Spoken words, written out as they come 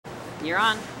You're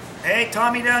on. Hey,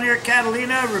 Tommy down here at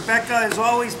Catalina. Rebecca is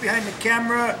always behind the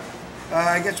camera.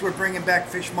 I guess we're bringing back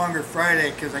Fishmonger Friday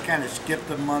because I kind of skipped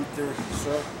a month or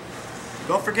so.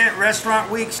 Don't forget, Restaurant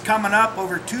Week's coming up.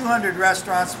 Over 200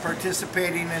 restaurants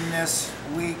participating in this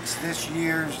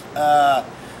year's. I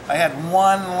had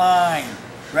one line,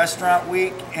 Restaurant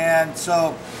Week, and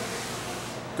so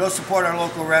go support our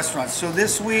local restaurants. So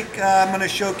this week I'm going to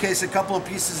showcase a couple of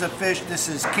pieces of fish. This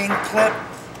is king KLIP.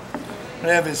 I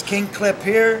have his king KLIP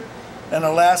here and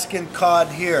Alaskan cod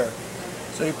here.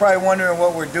 So you're probably wondering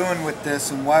what we're doing with this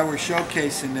and why we're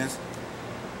showcasing this.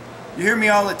 You hear me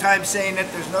all the time saying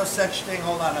that there's no such thing.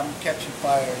 Hold on, I'm catching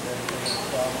fire.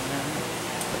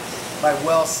 My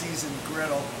well-seasoned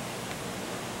griddle.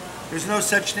 There's no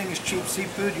such thing as cheap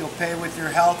seafood. You'll pay with your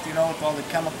health, you know, with all the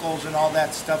chemicals and all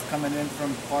that stuff coming in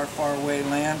from far, far away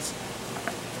lands.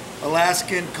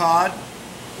 Alaskan cod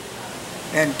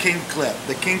and king KLIP.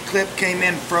 The king KLIP came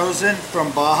in frozen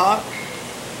from Baja.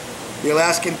 The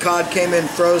Alaskan cod came in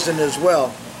frozen as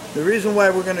well. The reason why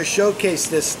we're going to showcase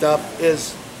this stuff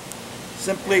is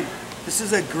simply, this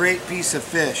is a great piece of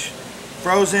fish.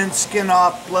 Frozen, skin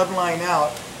off, bloodline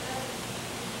out.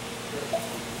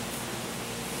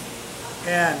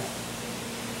 And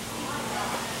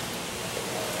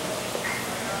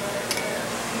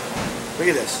look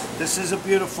at this. This is a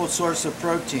beautiful source of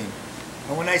protein.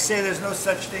 And when I say there's no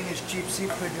such thing as cheap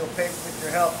seafood, you'll pay with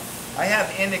your health. I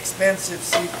have inexpensive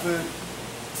seafood.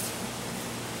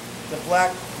 The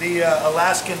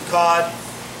Alaskan cod,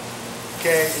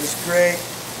 okay, is great.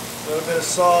 A little bit of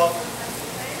salt,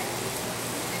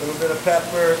 a little bit of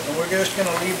pepper, and we're just going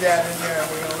to leave that in there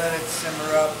and we're going to let it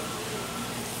simmer up.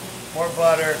 More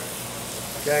butter,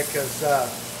 okay, because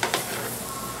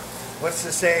what's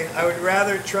the saying? I would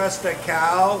rather trust a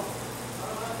cow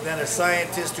than a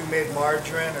scientist who made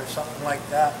margarine or something like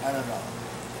that. I don't know.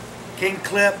 King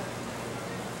KLIP.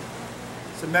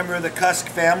 It's a member of the cusk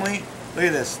family. Look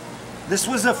at this. This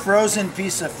was a frozen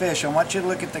piece of fish. I want you to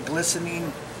look at the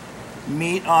glistening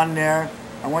meat on there.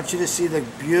 I want you to see the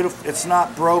beautiful, it's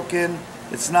not broken,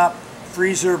 it's not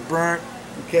freezer burnt,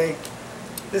 okay?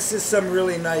 This is some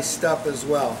really nice stuff as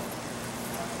well.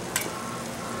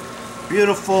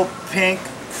 Beautiful, pink,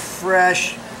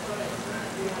 fresh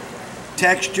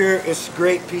texture. It's a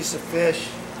great piece of fish.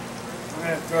 I'm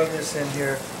going to throw this in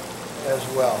here as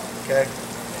well, okay?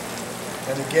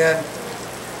 And again,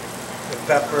 the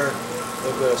pepper, a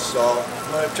little bit of salt.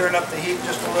 I'm going to turn up the heat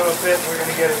just a little bit. We're going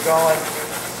to get it going.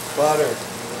 Butter.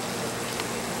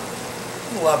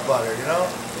 I love butter, you know?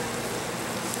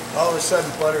 All of a sudden,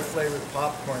 butter flavored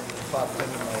popcorn popped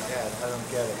into my head. I don't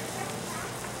get it.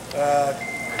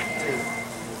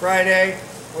 Friday,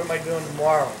 what am I doing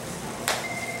tomorrow?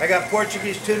 I got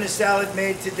Portuguese tuna salad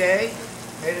made today.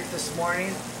 Made it this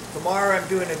morning. Tomorrow I'm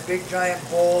doing a big giant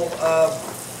bowl of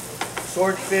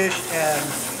swordfish and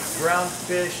ground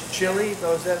fish chili.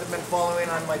 Those that have been following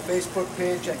on my Facebook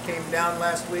page, I came down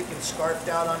last week and scarfed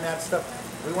out on that stuff.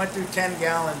 We went through 10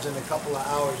 gallons in a couple of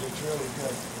hours. It's really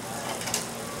good.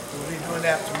 We'll be doing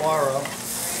that tomorrow.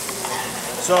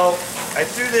 So I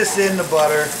threw this in the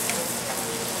butter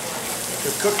to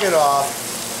cook it off.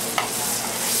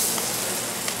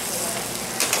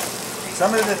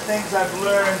 Some of the things I've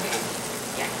learned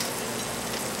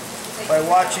by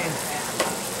watching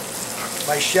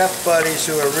my chef buddies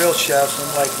who are real chefs,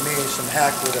 unlike me, some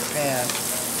hack with a pan,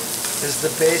 is the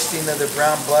basting of the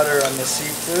brown butter on the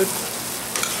seafood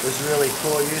was really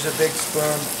cool. Use a big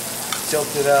spoon,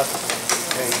 tilt it up.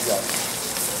 There you go.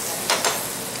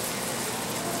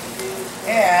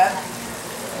 And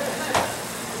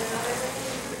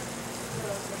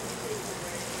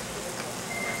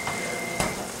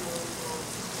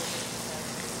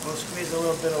we'll squeeze a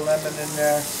little bit of lemon in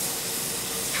there.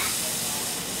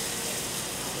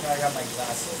 I got my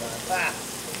glasses on. Ah.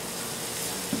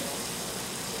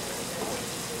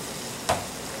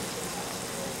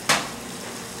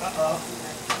 Uh-oh.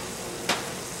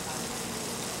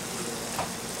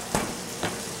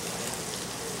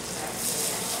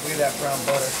 Look at that brown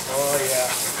butter. Oh, yeah.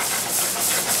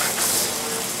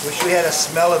 Wish we had a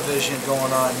smell-o-vision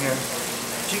going on here.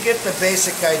 But you get the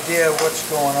basic idea of what's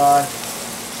going on.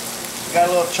 Got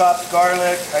a little chopped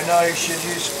garlic. I know you should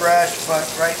use fresh, but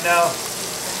right now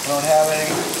I don't have any.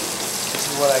 This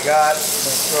is what I got. I'm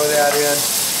going to throw that in.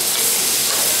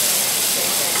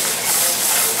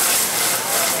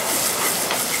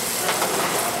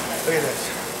 Look at this.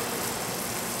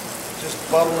 Just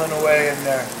bubbling away in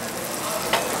there.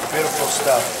 Beautiful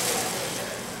stuff.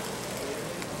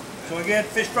 So again,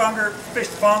 Fishmonger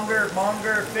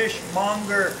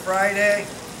Friday.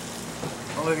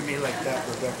 Don't look at me like that,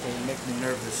 Rebecca. You make me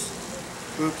nervous.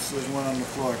 Oops, there's one on the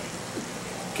floor.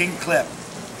 King KLIP,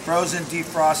 frozen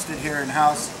defrosted here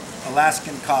in-house.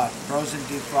 Alaskan cod, frozen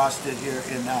defrosted here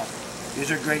in-house. These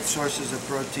are great sources of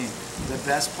protein. The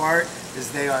best part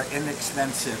is they are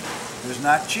inexpensive. It's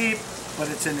not cheap, but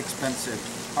it's inexpensive.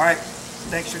 All right,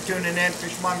 thanks for tuning in.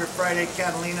 Fishmonger Friday,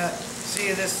 Catalina. See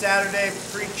you this Saturday.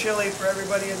 Free chili for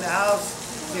everybody in the house.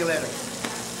 See you later.